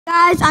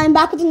Guys, I'm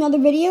back with another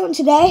video, and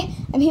today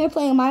I'm here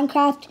playing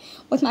Minecraft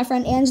with my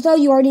friend Angelo.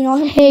 You already know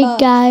him. Hey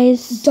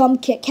guys. Dumb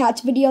Kit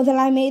Kats video that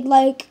I made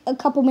like a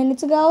couple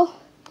minutes ago.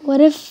 What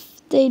if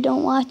they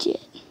don't watch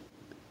it?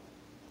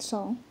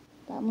 So,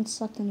 that one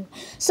sucked anyway.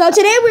 So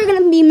today we're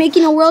going to be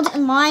making a world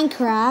in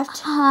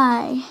Minecraft.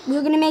 Hi.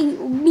 We're going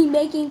to be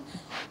making,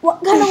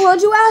 what kind of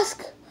world you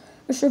ask?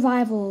 A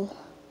survival.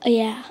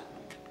 Yeah.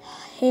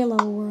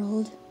 Halo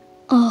world.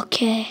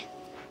 Okay.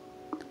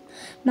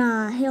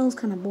 Nah, Halo's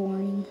kind of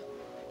boring.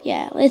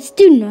 Yeah, let's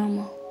do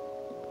normal.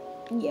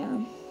 Yeah.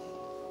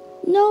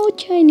 No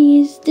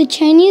Chinese. The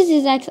Chinese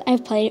is actually,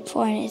 I've played it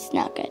before and it's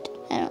not good.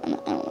 I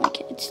don't like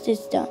it. It's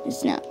just dumb.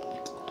 It's not.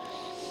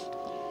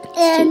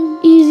 It's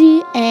too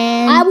easy,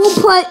 and I will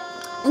put,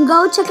 and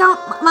go check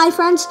out my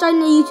friend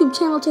starting a YouTube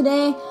channel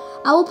today.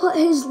 I will put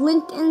his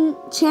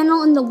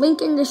channel in the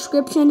link in the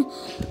description.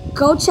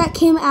 Go check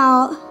him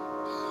out.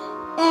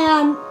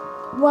 And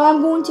what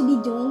I'm going to be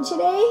doing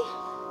today,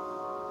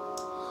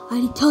 I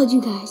already told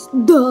you guys.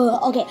 Duh.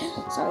 Okay,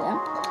 sorry.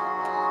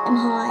 I'm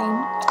high.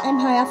 I'm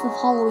high off of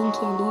Halloween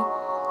candy.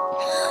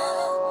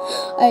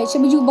 Alright,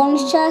 should we do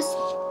bonus chest?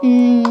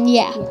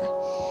 Yeah.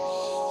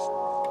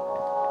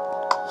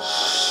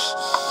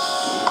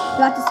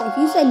 Forgot to say, if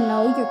you said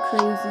no, you're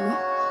crazy.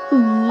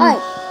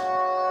 Alright.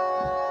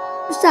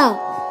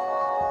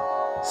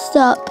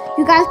 Stop.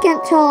 You guys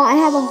can't tell, I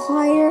have a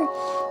higher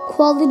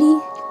quality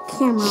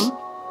camera.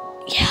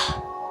 Yeah.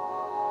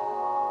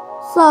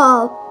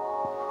 So,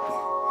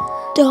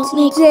 Don't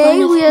make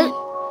fun of it.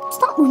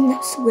 Stop moving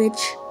that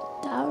switch.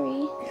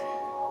 Sorry.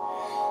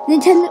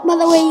 Nintendo, by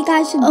the way, you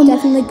guys should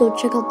definitely go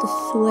check out the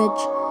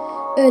Switch.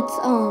 It's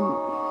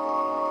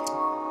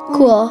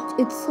Cool.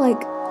 It's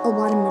like a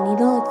lot of money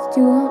though. It's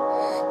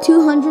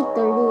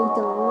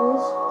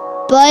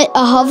 $238. But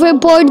a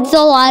hoverboard's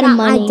a lot of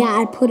money. My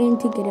dad put in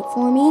to get it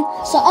for me.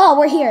 So,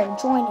 we're here.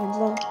 Join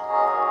Angelo.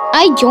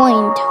 I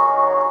joined.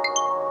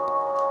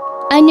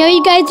 I know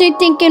you guys are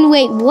thinking,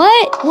 wait,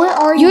 what? Where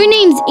are you? Your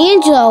name's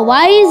Angelo.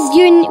 Why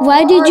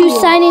did you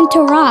sign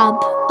into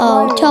Rob?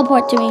 Oh,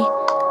 teleport to me.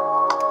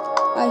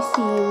 I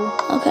see you.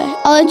 Okay,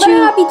 I'll let You better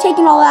not be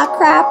taking all that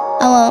crap.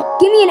 I won't.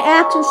 Give me an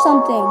axe or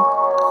something.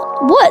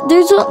 What?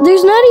 There's not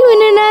even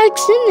an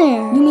axe in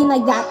there. You mean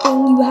like that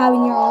thing you have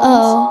in your arms?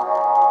 Oh.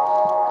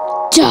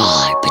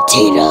 Die,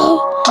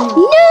 potato.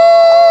 No!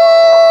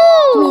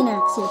 Give me an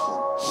axe here.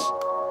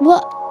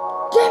 What?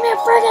 Give me a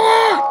friggin'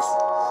 axe!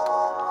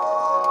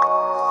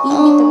 You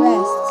can get the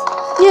rest.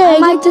 Yeah, I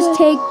might just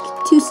take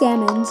 2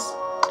 salmons.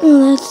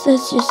 Oh,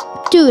 that's just...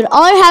 Dude,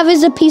 all I have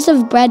is a piece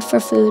of bread for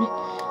food.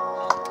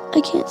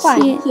 I can't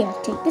see it. Here,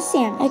 take the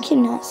salmon. I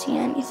cannot see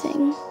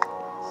anything.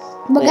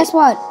 But guess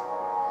what?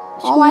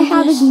 All I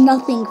have is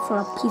nothing for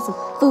a piece of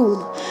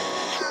food.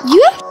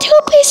 You have 2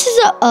 pieces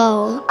of...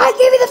 Oh. I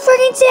gave you the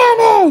friggin'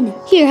 salmon!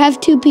 Here, have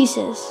 2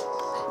 pieces.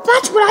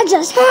 That's what I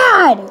just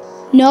had!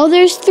 No,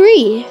 there's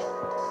 3.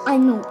 I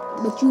know,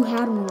 but you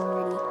had one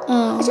already.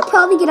 Oh. I should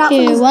probably get out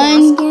from this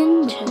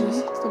baskin because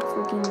it's like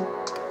freaking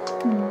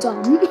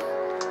dumb.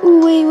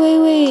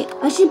 Wait.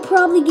 I should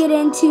probably get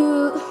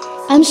into...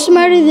 I'm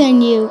smarter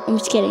than you. I'm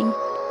just kidding. I'm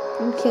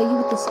gonna kill you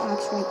with this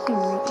axe right here,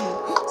 right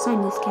now.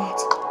 Sign this cat.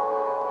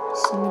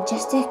 So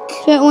majestic.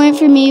 If it weren't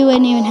for me, you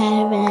wouldn't even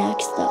have an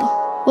axe, though.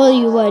 Well,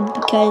 you would,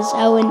 because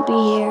I wouldn't be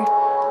here.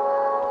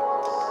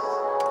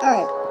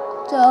 Alright,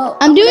 so...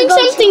 I'm doing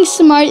something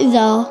smart,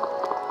 though.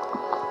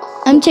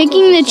 I'm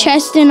taking the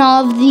chest and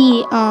all of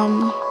the,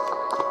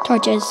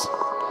 torches.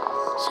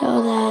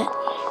 So that...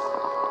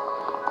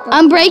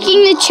 I'm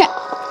breaking the chest.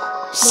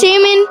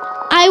 Salmon,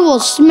 I will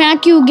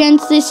smack you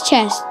against this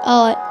chest.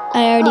 Oh,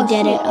 I already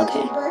did it.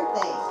 Okay.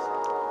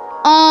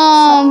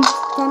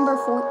 September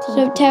 14th.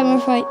 September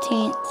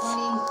 14th.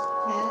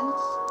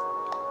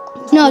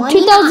 No,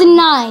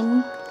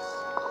 2009.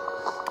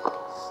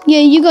 Yeah,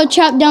 you go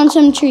chop down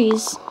some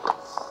trees.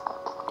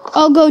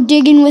 I'll go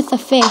digging with the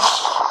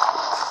fish.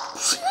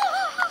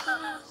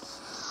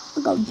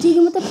 I'll go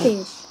digging with the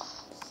fish.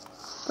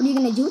 What are you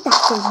gonna do with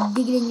that fish?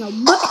 Dig it in your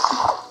butt?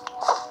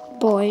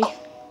 Boy.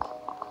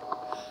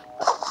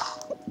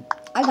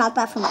 I got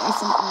that from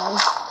SNL.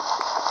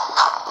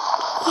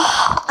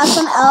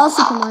 SNL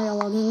Super Mario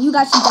Logan. You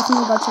guys should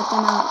definitely go check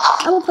them out.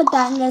 I will put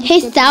that in the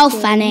description. He's so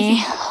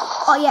funny.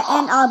 Oh yeah,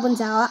 and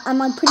Bunzala. I'm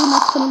like pretty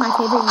much putting my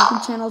favorite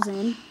YouTube channels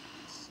in.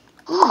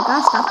 Oh my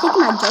gosh, stop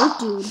taking my joke,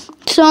 dude.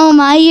 So am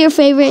I your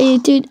favorite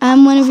YouTube?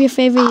 I'm one of your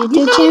favorite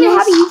YouTube channels? You don't even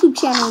have a YouTube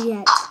channel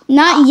yet.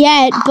 Not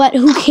yet, but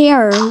who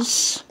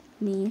cares?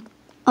 Me.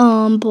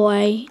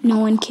 Boy, no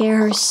one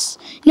cares.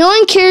 No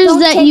one cares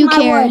that you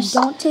cares.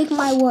 Don't take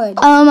my wood.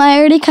 I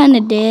already kind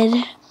of did.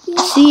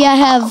 Yeah. See, I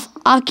have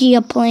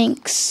Akia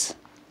planks.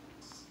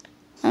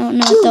 I don't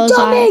know what those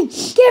are.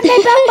 Give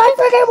me back my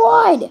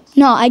freaking wood!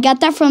 No, I got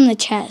that from the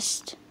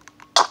chest.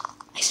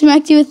 I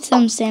smacked you with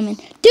some salmon.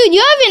 Dude,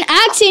 you have an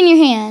axe in your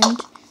hand.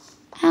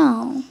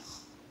 Ow.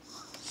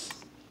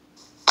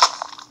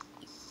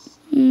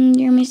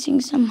 You're missing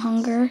some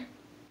hunger,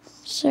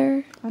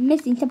 sir. I'm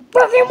missing some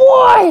freaking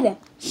wood!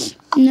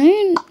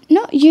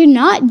 No, you're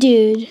not,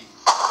 dude.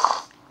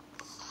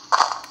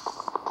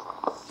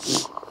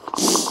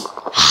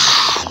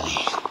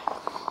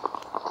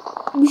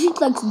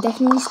 like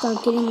definitely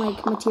start getting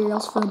like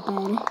materials for a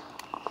bed.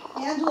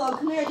 Angelo,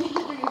 come here. Take a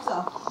picture of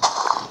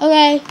yourself.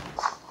 Okay.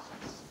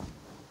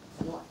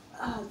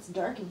 Oh, it's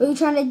dark in What are here. you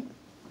trying to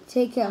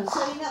take I'm him?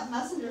 setting up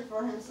Messenger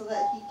for him so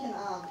that he can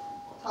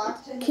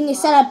talk to his Can you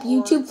set up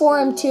mom YouTube for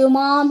him too,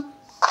 Mom?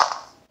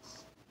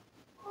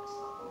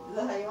 Is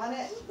that how you want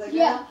it? Is that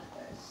Yeah.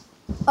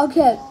 good?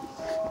 Okay.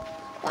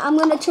 I'm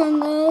gonna turn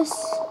this.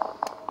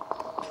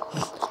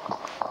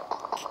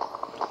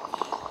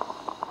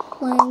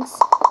 Planks.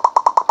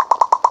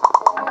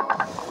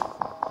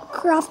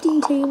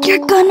 Crafting table.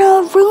 You're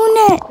gonna ruin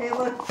it. Okay,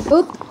 look.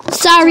 Oop.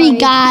 Sorry,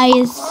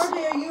 guys.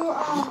 RJ, are you on?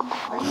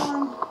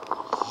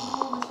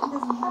 Oh, he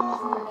doesn't have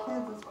Messenger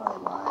Kids. That's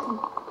probably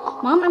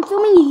why. Mom, I'm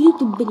filming a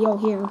YouTube video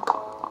here.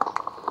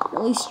 Or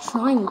at least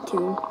trying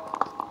to.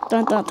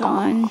 Dun, dun,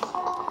 dun.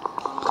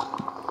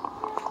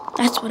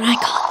 That's what I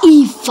call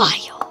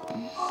e-file.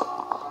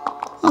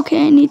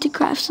 Okay, I need to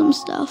craft some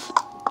stuff.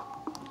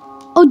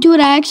 Oh, dude,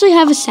 I actually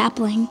have a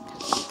sapling.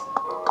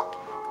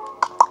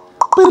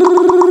 I'm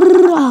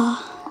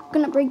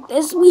gonna break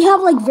this. We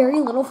have like very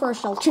little for a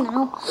shelter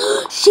now.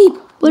 Sheep.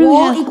 What do we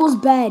Wall have? equals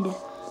bed.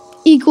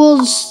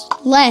 Equals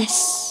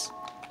less.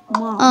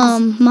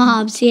 Mom.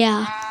 Mobs,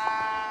 yeah.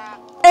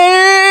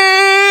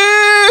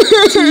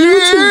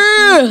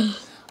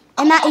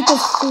 And that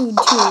equals food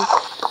too.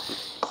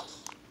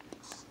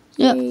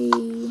 Yep.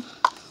 Yay.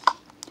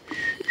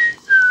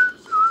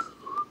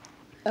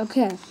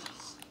 Okay.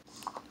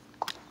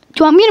 Do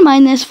you want me to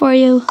mine this for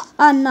you?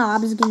 No, I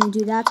was gonna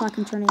do that so I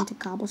can turn it into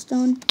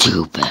cobblestone.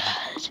 Too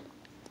bad.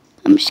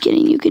 I'm just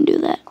kidding, you can do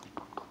that.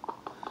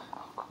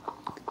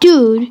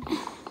 Dude,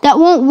 that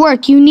won't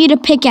work. You need a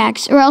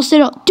pickaxe or else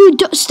it'll...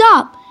 Dude,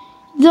 stop!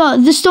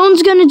 The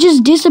stone's gonna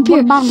just disappear.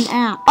 What about an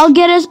axe?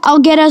 I'll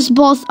get us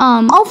both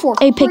Oh, for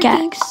a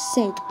pickaxe. freaking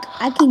sake.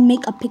 I can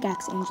make a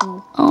pickaxe,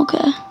 Angelo.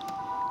 Okay.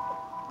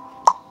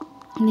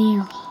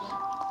 There.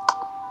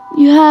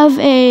 You have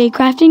a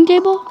crafting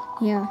table?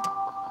 Yeah.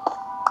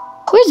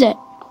 Where's it?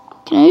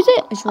 Can I use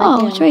it? It's right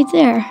there. It's right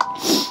there.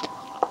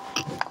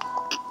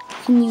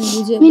 Can you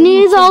use it? We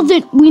need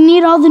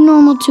all the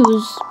normal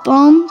tools.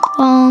 Boom,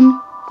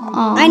 boom.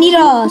 I need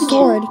a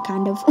sword,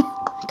 kind of.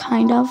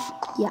 Kind of.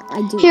 Yeah,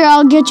 I do. Here,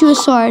 I'll get you a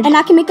sword. And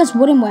I can make us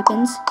wooden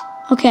weapons.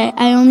 Okay,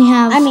 I only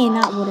have... I mean,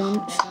 not wooden.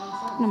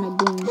 What am I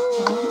doing?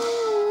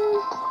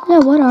 Yeah,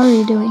 what are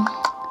you doing?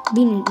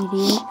 Being an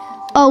idiot.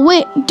 Oh,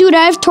 wait. Dude,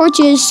 I have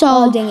torches, so...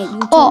 Oh, dang it. You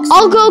took I'll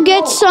some. go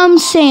get some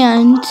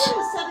sand. I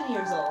was 7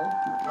 years old.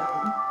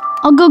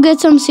 I'll go get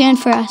some sand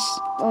for us.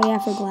 Oh, yeah,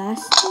 for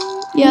glass.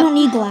 We Yep. don't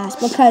need glass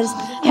because...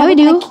 Yeah, we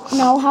do.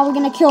 How are we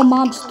going to kill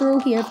mobs through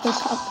here if they're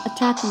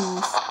attacking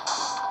us?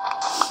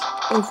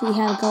 If we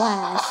have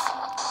glass.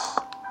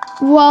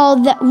 Well,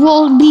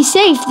 we'll be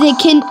safe. They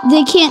can't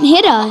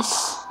hit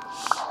us.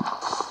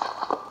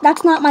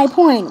 That's not my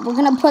point. We're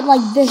going to put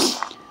like this,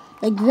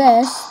 and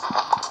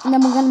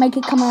then we're going to make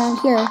it come around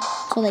here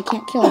so they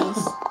can't kill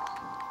us.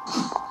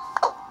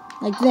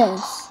 Like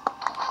this.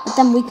 But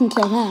then we can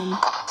kill them.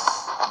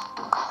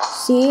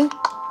 See?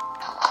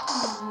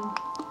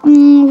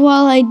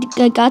 Well, I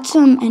got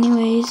some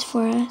anyways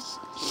for us.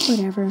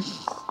 Whatever.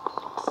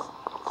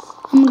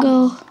 I'm gonna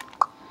go...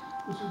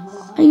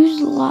 I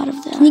used a lot of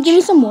that. Can you give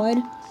me some wood?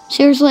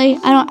 Seriously,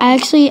 I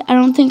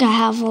don't think I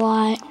have a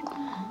lot.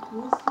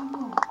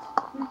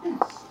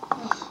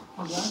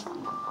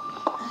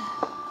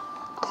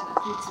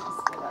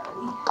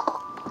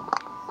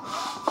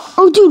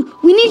 Oh, dude,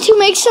 we need to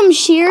make some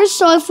shears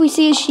so if we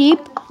see a sheep,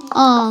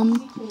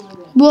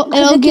 well,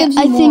 it'll it get. gives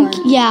you I think,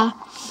 more. yeah,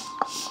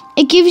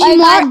 it gives you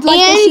more. Like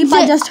the sheep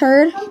I just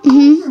heard.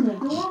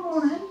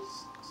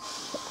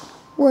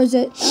 Where is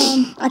it?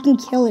 I can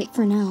kill it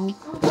for now.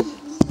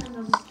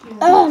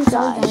 Oh, I'm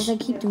sorry, guys. I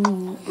keep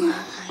doing it. There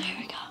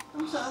we go.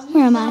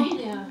 Where am I?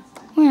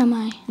 Where am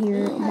I?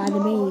 You're by the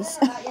base.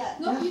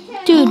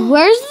 Dude,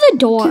 where's the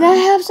door? Can I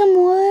have some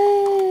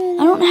wood?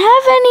 I don't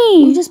have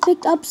any. We just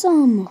picked up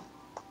some.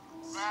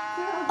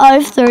 I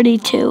have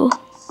 32.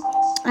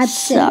 I have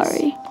 6.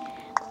 Sorry.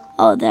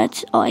 Oh,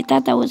 I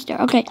thought that was there.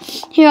 Okay.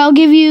 Here, I'll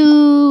give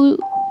you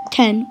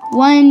 10.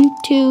 1,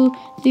 2,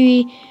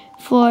 3,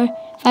 4,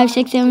 5,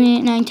 6, 7,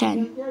 8, 9,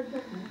 10. There you go.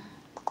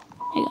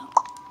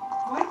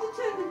 Why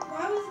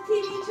was the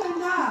TV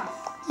turned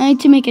off? I need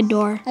to make a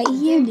door. I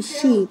hear the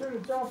sheep.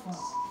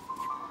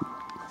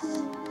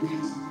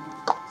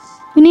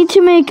 We need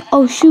to make...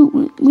 Oh,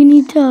 shoot. We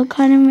need to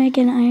kind of make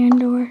an iron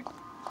door.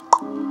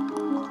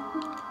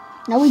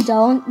 No, we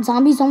don't.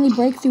 Zombies only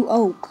break through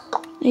oak.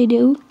 They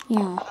do?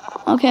 Yeah.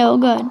 Okay, well,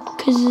 good.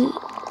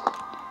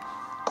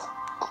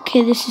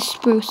 Okay, this is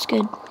spruce.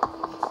 Good.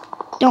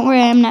 Don't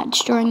worry, I'm not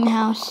destroying the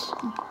house.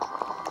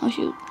 Oh,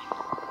 shoot.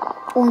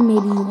 Or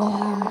maybe you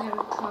are.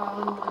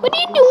 What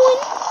are you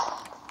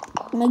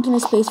doing? Making a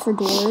space for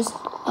doors.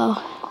 Oh.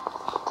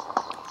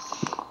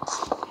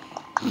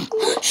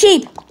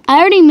 Sheep! I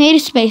already made a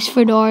space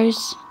for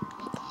doors.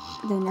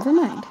 Then never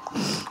mind.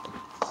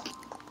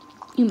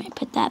 You might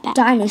put that back.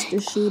 Die, Mr.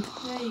 Sheep.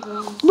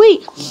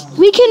 Wait,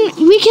 we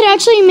can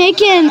actually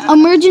make an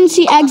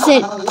emergency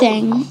exit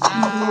thing.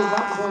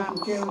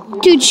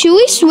 Dude, should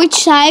we switch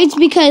sides?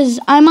 Because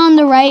I'm on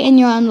the right and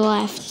you're on the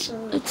left.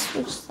 Let's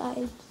switch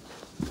sides.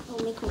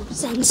 It'll make more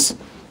sense.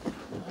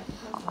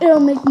 It'll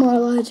make more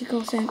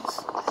logical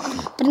sense.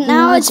 But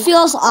now it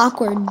feels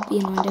awkward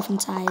being on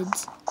different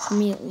sides. For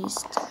me, at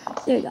least.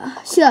 There you go.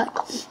 So,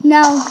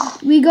 now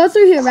we go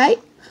through here, right?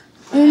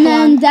 And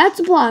then that's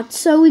blocked,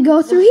 so we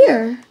go through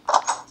here.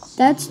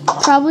 That's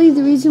probably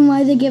the reason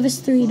why they give us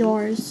 3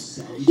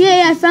 doors.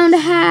 Yay, I found a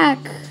hack.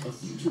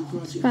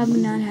 It's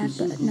probably not a hack,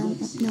 but no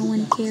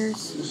one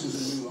cares.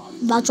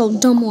 About your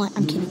dumb life.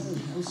 I'm kidding.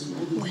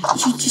 What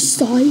did you just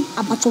say?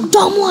 About your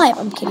dumb life.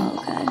 I'm kidding.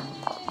 Okay.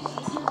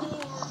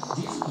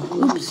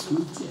 Oops.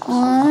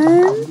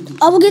 1.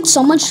 I will get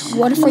so much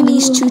wood for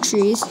these 2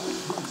 trees.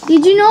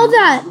 Did you know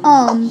that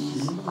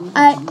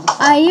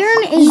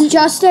iron is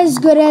just as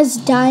good as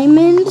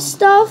diamond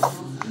stuff,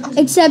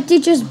 except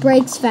it just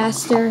breaks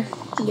faster?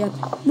 Yep.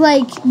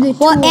 Like the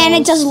tools. And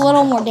it does a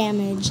little more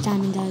damage.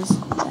 Diamond does.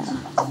 Yeah.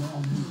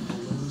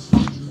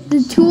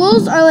 The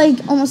tools are like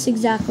almost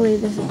exactly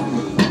the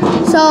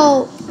same.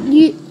 So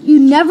you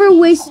never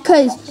waste,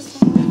 cause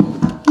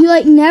you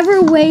like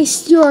never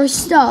waste your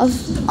stuff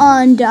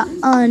on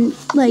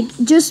like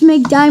just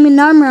make diamond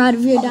armor out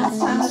of your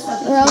diamonds,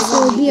 or else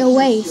it would be a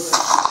waste.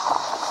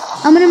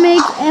 I'm gonna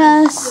make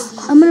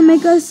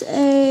us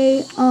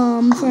a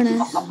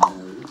furnace.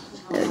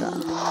 There we go.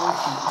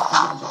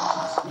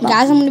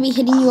 Guys, I'm gonna be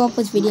hitting you up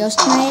with videos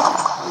tonight.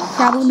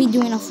 Probably be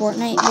doing a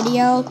Fortnite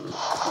video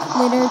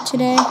later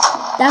today.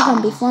 That's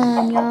gonna be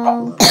fun,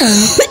 y'all.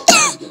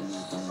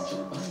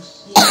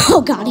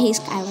 Oh God, hey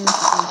Skylar.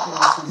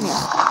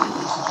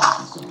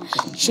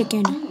 Yeah.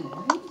 Chicken.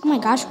 Oh my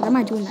gosh, what am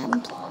I doing?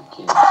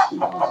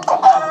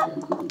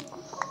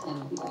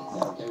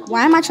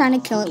 Why am I trying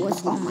to kill it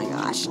with? Oh my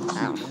gosh.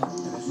 Ow.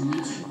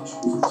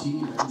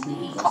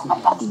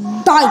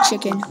 Die,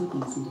 chicken.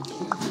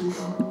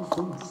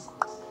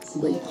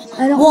 Wait,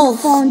 I don't want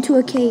to fall into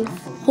a cave.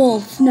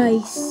 Wolf.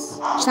 Nice.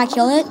 Should I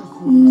kill it?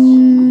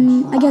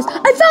 I guess.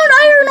 I found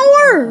iron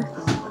ore!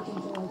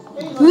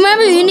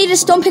 Remember, you need a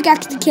stone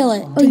pickaxe to kill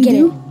it. Oh, you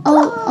do?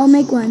 I'll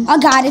make one. Oh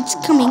God, it's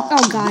coming.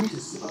 Oh God.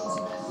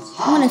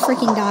 I'm gonna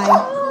freaking die.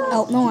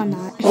 Oh, no, I'm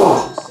not.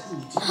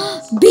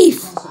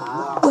 Beef!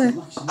 Where?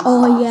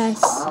 Oh,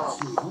 yes.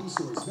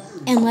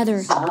 And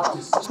leather. So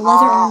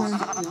leather armor.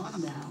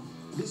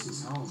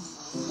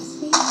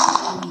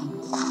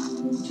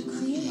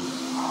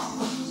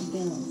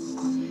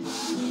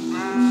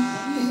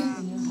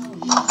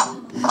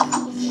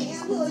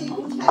 Angelo, you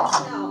can text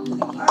now.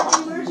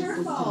 RJ, where's your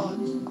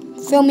phone?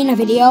 Filming a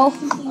video.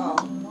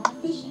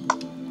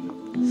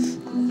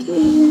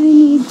 Okay, I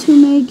need to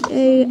make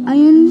a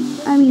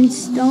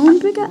stone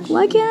pickaxe.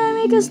 Why can't I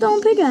make a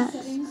stone pickaxe?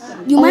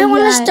 You might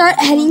want to start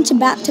heading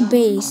back to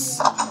base.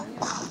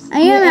 I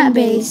am at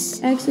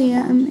base. Actually,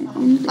 I'm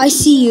in. I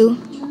see you.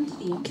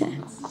 Okay.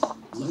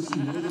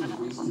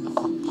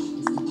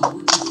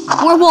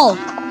 More wool.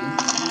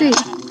 3.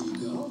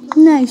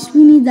 Nice.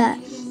 We need that.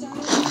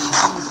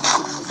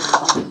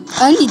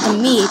 I need the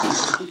meat.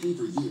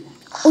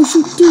 Oh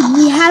shoot, dude,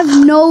 we have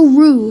no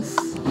roof.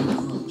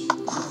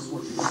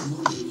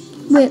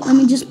 Wait, let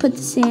me just put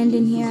the sand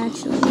in here,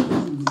 actually.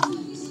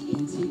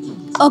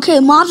 Okay,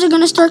 mobs are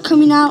gonna start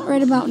coming out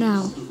right about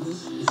now.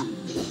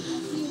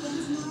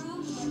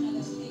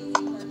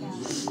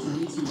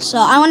 So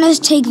I want to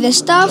take this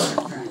stuff.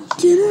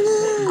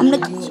 I'm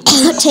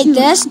gonna take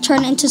this,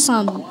 turn it into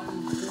some.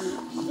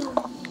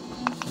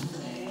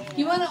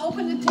 You want to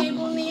open the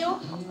table, Neil?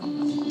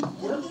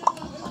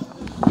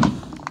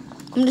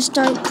 I'm gonna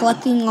start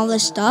collecting all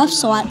this stuff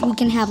so we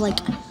can have like.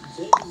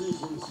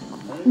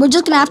 We're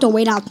just gonna have to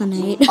wait out the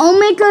night. I'll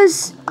make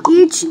us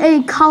each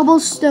a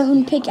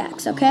cobblestone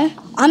pickaxe, okay?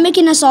 I'm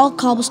making us all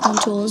cobblestone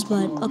tools,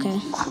 but okay.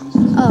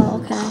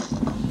 Oh, okay.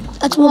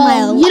 That's what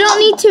my. You don't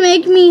need to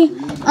make me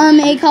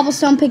a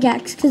cobblestone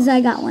pickaxe because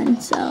I got one,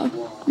 so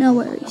no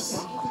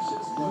worries.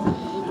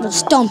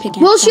 Stone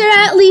pickaxe. Well, should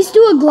I at least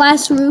do a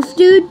glass roof,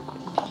 dude?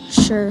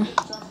 Sure.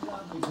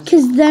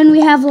 Because then we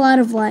have a lot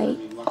of light.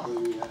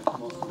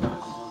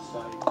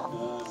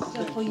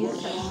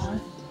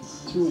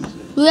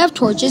 Do we have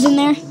torches in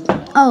there?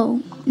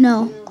 Oh,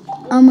 no.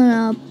 I'm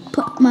gonna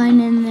put mine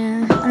in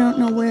there. I don't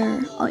know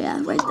where. Oh, yeah,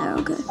 right there.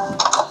 Okay.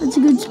 That's a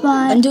good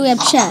spot. And do we have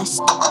chests?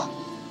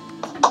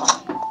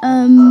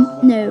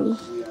 No.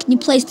 Can you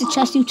place the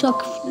chest you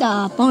took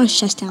the bonus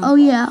chest down? Oh,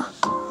 yeah.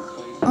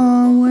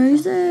 Where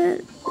is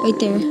it? Right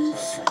there.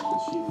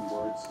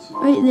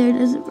 Right there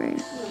doesn't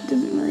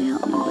really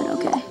help me, but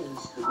okay.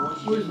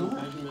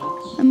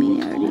 I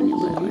mean, I already knew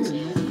where it was.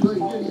 There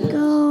we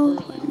go.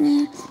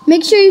 There.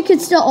 Make sure you can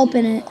still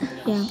open it.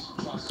 Yeah.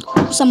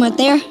 Some right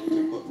there.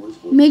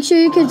 Make sure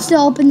you can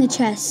still open the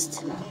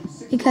chest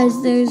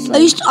because there's.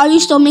 Like, Are you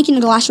still making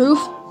a glass roof?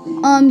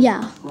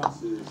 Yeah.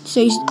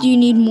 So do you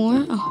need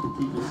more?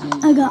 Oh.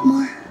 I got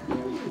more.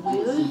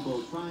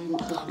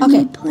 Okay. I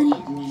need plenty.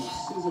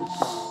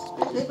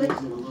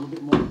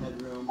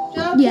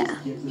 Yeah.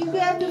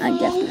 I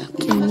definitely.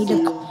 Okay, I need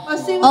to.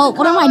 Oh,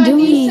 what am I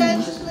doing?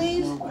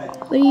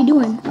 What are you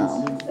doing?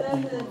 Oh.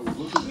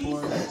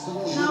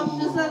 No,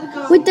 just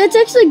Wait, that's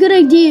actually a good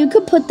idea. You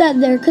could put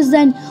that there, because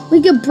then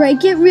we could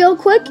break it real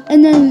quick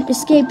and then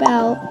escape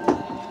out.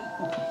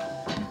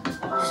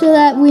 So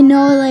that we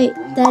know, like,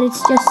 that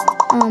it's just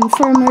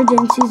for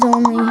emergencies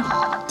only.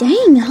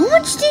 Dang, how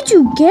much did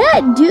you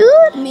get,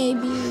 dude?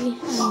 Maybe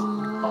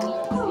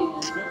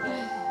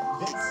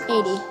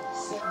 80.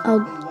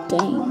 Oh,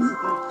 dang.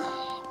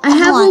 I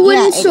have a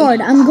wooden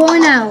sword. I'm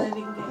going out.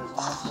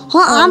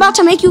 Hold on, I'm about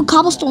to make you a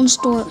cobblestone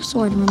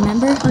sword,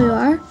 remember? Oh, you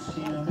are?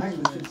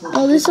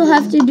 Well, this will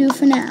have to do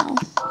for now.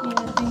 Yeah,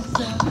 I think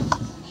so.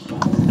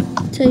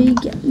 Till you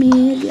get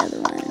me the other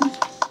one.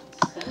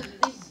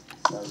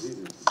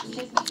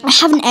 I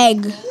have an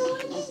egg.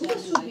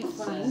 This would be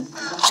fun.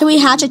 Should we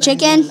hatch a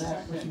chicken?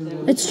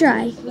 Let's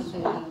try.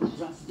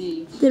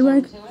 Did it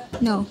work?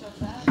 No.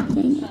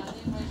 Dang it.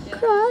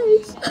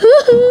 Christ.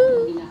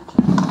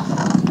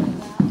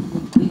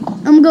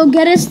 I'm gonna go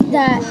get us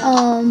that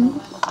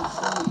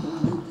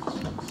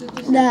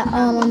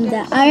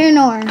iron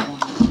ore.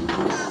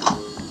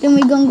 Then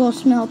we gonna go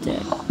smelt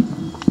it.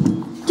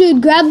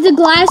 Dude, grab the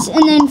glass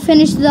and then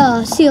finish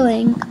the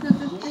ceiling.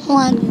 Hold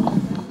on.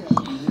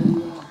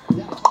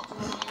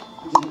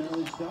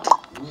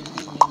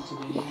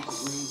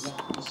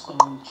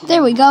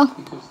 There we go.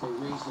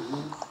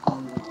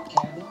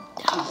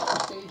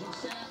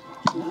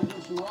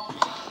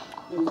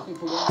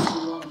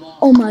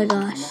 Oh my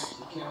gosh.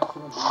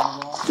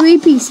 3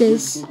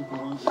 pieces.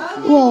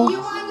 Whoa. You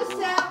want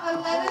a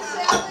lettuce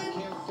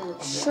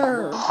salad?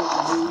 Sure.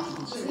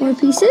 4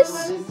 pieces?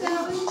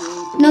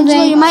 No,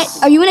 Angelo,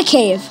 are you in a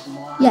cave?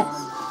 Yes.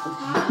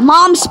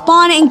 Mom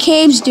spawned in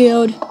caves,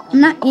 dude. I'm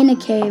not in a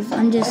cave.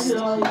 I'm just...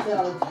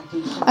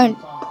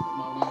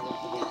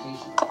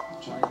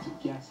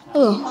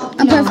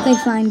 I'm perfectly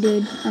fine,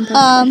 dude. I'm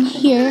perfectly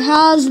Here,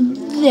 how's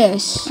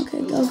this?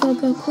 Okay, go,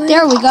 quick.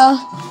 There we go.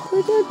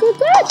 Quick.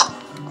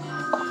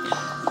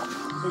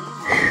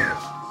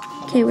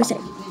 Okay, we're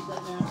safe.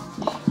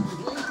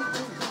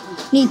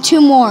 Need 2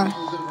 more.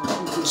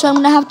 So I'm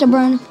gonna have to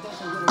burn a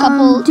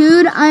couple.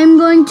 Dude, I'm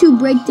going to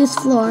break this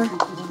floor.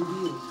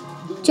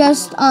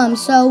 Just,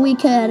 so we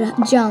could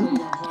jump.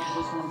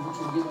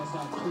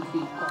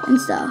 And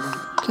stuff.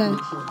 Okay.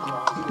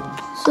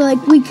 So,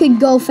 like, we could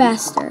go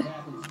faster.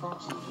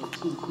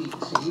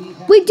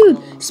 Wait, dude,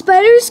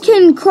 spiders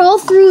can crawl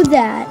through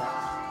that.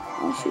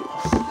 Oh, shoot.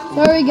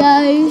 Sorry,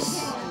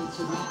 guys.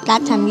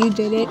 That time you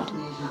did it.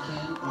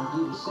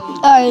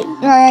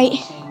 Alright.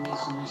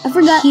 I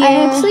forgot. Here. I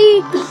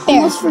actually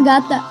almost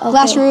forgot that. Okay.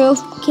 Glass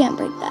roof. Can't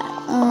break that.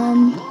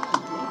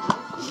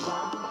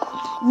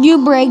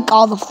 You break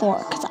all the floor,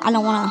 because I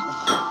don't want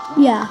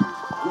to. Yeah.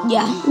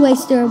 Yeah.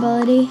 Waste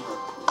durability.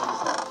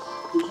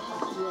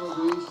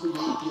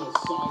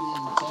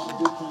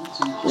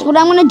 So what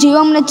I'm going to do,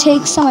 I'm going to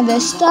take some of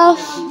this stuff.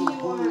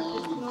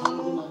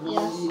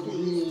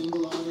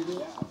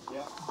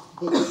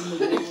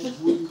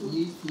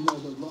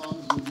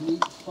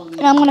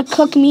 And I'm going to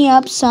cook me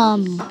up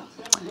some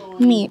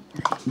meat.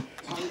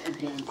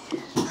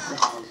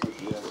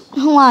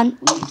 Hold on.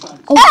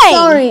 Oh, Hey!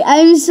 sorry.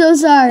 I'm so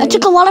sorry. I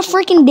took a lot of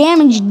freaking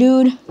damage,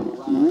 dude.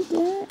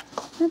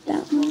 Not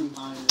that one.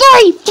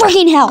 3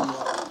 freaking health.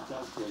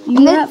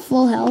 You're at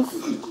full health.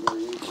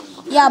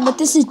 Yeah, but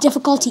this is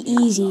difficulty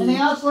easy. Anything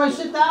else before I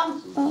sit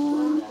down?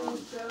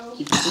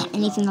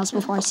 Anything else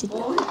before I sit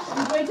down?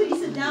 Wait till you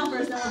sit down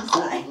first, then we'll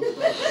decide.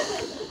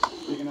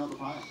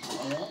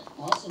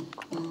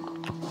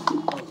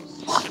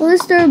 Well,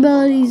 this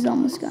durability is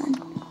almost gone.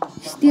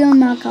 Steel,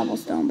 not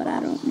cobblestone, but I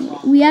don't need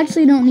it. We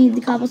actually don't need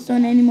the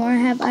cobblestone anymore. I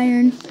have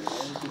iron.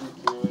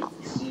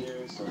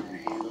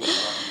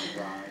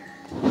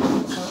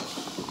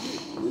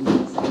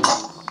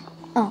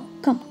 Oh,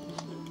 come.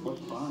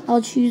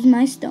 I'll choose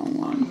my stone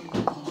one.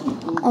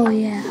 Oh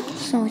yeah,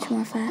 so much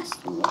more fast.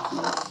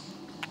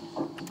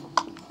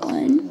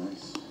 1,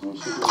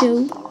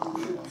 2,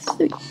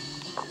 3.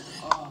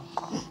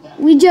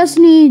 We just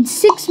need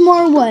 6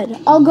 more wood.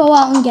 I'll go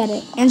out and get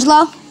it.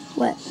 Angelo?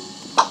 What?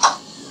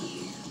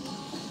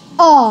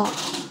 Oh.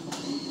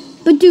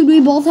 But dude, we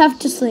both have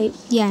to sleep.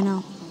 Yeah, I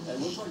know.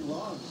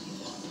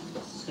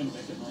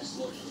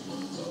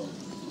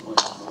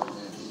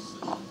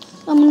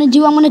 I'm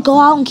gonna go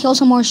out and kill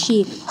some more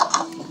sheep.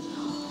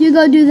 You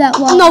go do that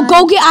while No,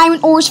 go get iron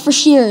ores for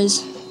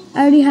shears.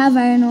 I already have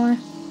iron ore.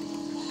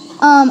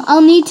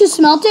 I'll need to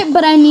smelt it,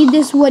 but I need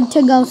this wood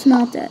to go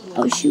smelt it.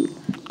 Oh shoot.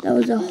 That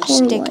was a horrible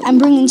Stick. idea. I'm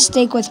bringing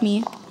steak with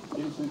me.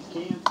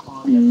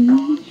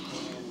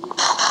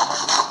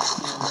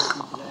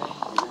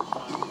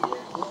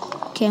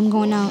 Okay, I'm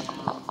going out.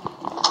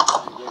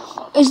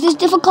 Is this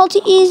difficulty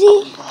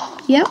easy?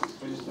 Yep.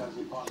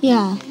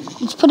 Yeah.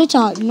 Let's put it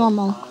to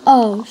normal.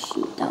 Oh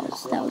shoot, that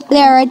was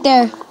There, right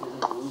there.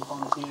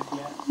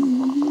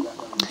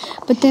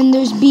 But then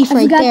there's beef I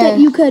right forgot there. that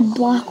you could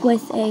block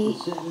with a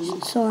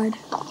sword.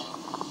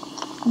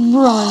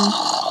 Run.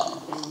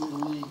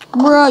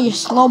 Bro, you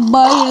slow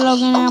boy. You're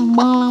looking at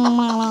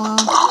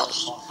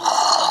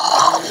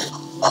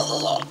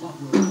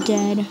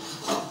dead.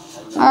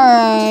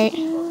 Alright.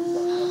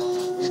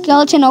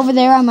 Skeleton over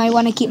there. I might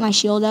want to keep my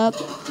shield up.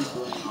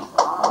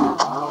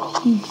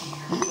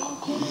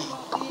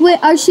 Wait,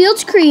 are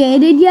shields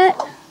created yet?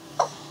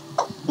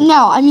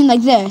 No, I mean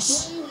like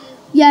this.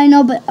 Yeah, I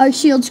know, but are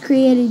shields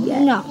created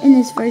yet? No. In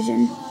this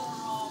version.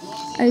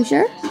 Are you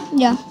sure?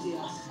 Yeah.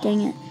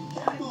 Dang it.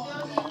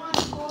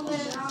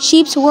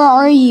 Sheeps, where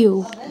are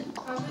you?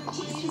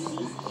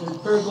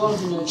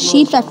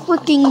 Sheeps, I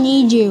freaking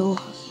need you.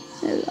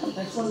 There we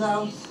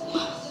go.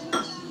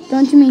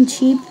 Don't you mean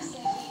sheep?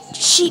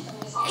 Sheep,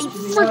 I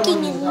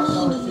freaking need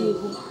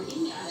you.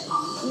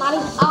 Not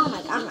even, oh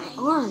my god, my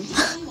arm.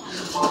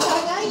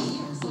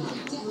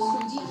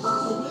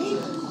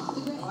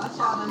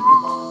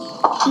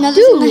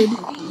 Dude,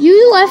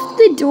 you left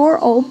the door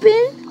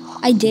open?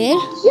 I did?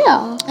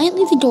 Yeah. I didn't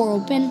leave the door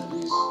open.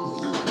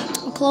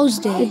 I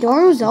closed The it.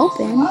 door was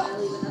open. I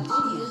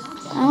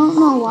don't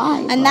know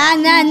why. And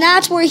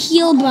that's where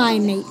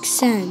Healbrine makes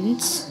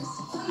sense.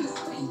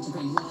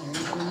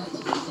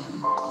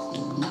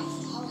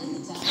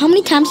 How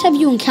many times have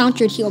you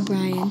encountered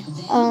Healbrine?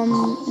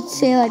 Let's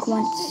say like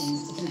once.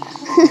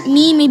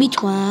 Me, maybe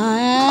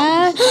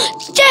twice.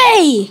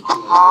 Day!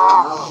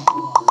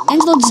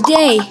 Angelo, it's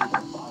day.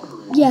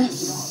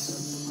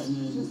 Yes.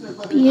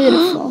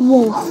 Beautiful.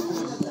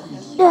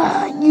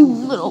 Whoa. You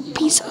little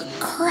piece of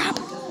crap.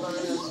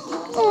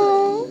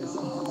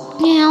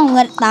 Yeah, I'll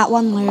let that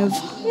one live.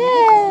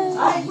 Yeah.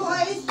 Alright,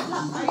 boys.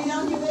 Are you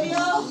done with your video?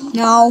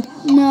 No.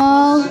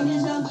 No. When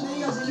you're done with the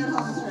video, dinner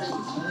time is ready.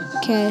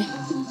 Okay.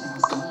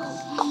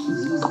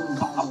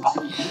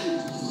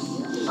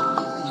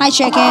 Hi,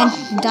 chicken.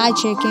 Die,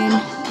 chicken.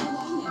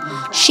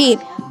 Sheep.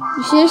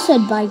 You should have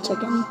said bye,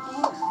 chicken.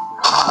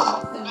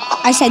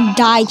 I said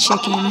die,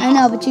 chicken. I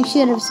know, but you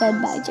should have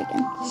said bye,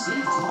 chicken.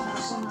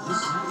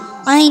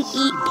 I ain't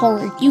eat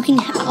pork. You can.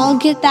 I'll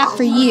get that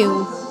for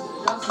you.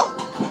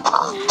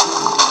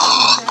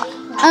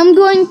 I'm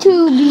going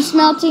to be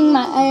smelting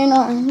my iron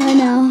ore right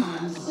now.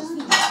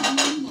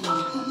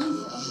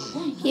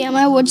 Yeah,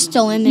 my wood's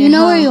still in there. You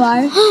know where you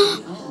are?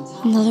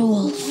 Another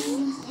wolf.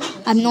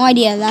 I have no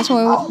idea. That's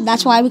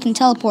why we can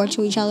teleport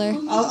to each other.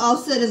 I'll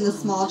sit in the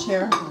small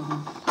chair.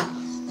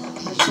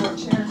 The short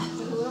chair.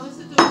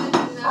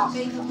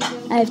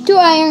 I have 2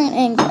 iron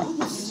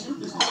ingots.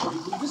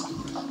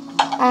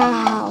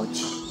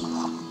 Ouch.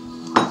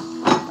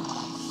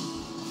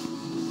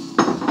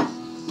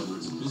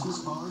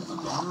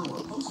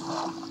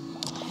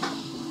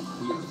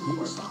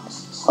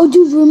 Oh,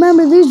 dude,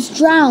 remember, there's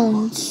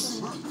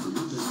drowns.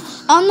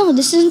 Oh no,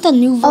 this isn't the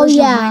new Oh,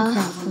 version yeah. of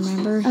Minecraft.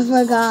 Remember? I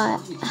forgot.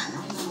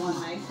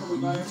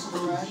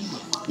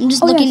 I'm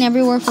just looking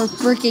everywhere for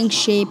freaking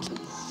sheep.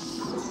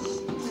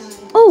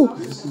 Oh,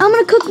 I'm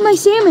gonna cook my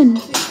salmon. I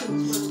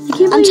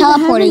can't I'm believe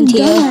teleporting I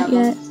to haven't you.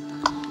 done that yet.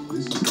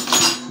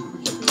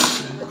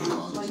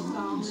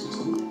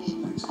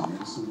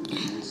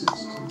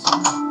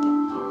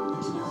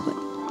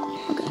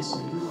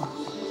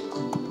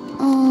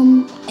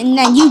 And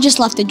then you just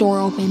left the door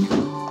open.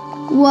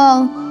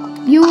 Well,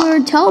 you were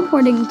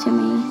teleporting to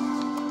me.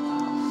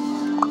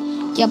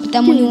 Yeah, but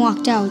then when you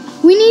walked out.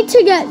 We need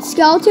to get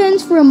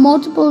skeletons for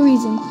multiple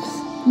reasons.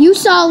 You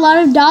saw a lot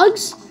of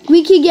dogs.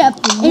 We could get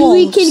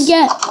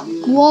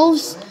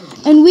wolves,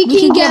 and we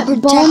could get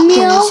bone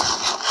meal.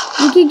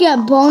 We could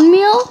get bone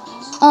meal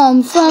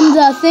from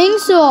the thing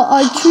so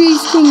our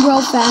trees can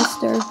grow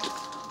faster.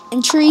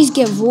 And trees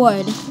give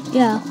wood.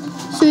 Yeah,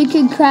 so we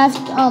could craft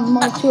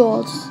more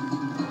tools.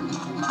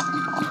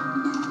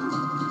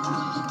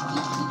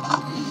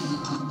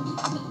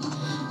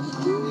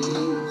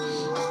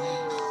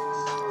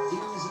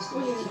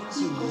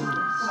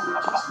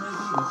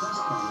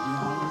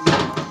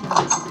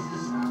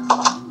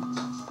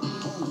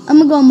 I'm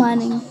gonna go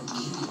mining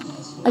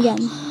again.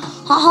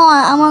 Hold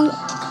on,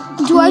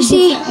 do I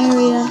see?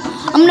 Area.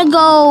 I'm gonna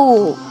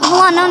go.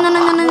 Hold on,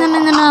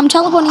 no. I'm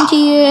teleporting to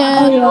you.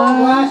 Oh, you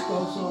are?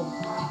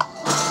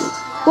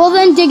 Well,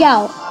 then dig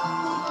out.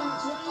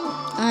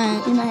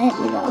 Alright. You might hit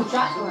me though.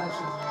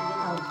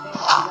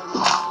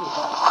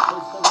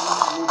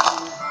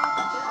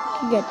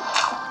 Good.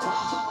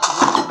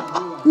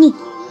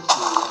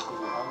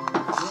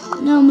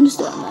 No, I'm gonna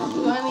stop mining.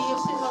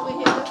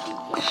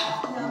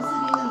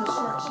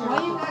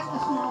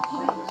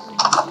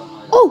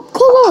 Oh,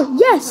 color,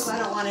 yes. I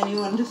don't want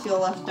anyone to feel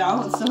left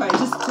out, so I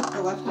just took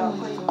the left out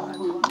plate.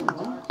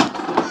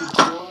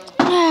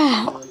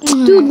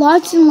 Dude,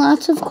 lots and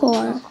lots of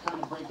core.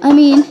 I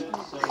mean,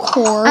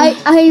 Core.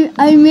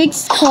 I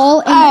mixed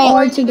coal and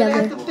ore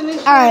together.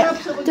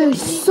 Alright.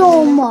 There's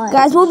so much.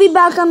 Guys, we'll be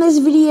back on this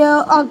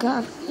video. Oh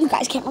god. You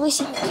guys can't really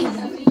see the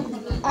camera.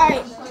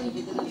 Alright.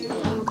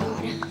 Oh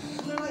god.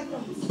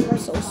 I'm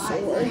so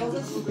sore.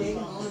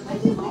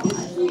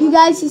 You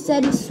guys, he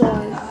said he's sore.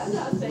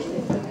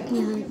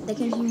 Yeah, they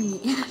can hear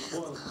me.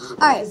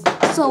 Alright,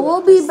 so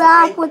we'll be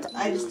back with.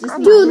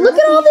 Dude, look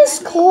at all this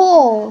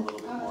coal.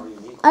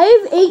 I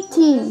have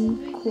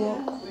 18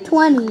 coal.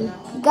 20.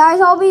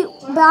 Guys, I'll be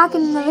back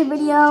in another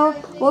video.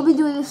 We'll be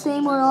doing the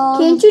same world.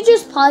 Can't you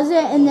just pause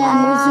it and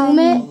then resume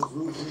it?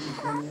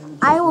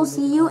 I will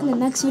see you in the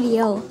next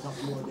video.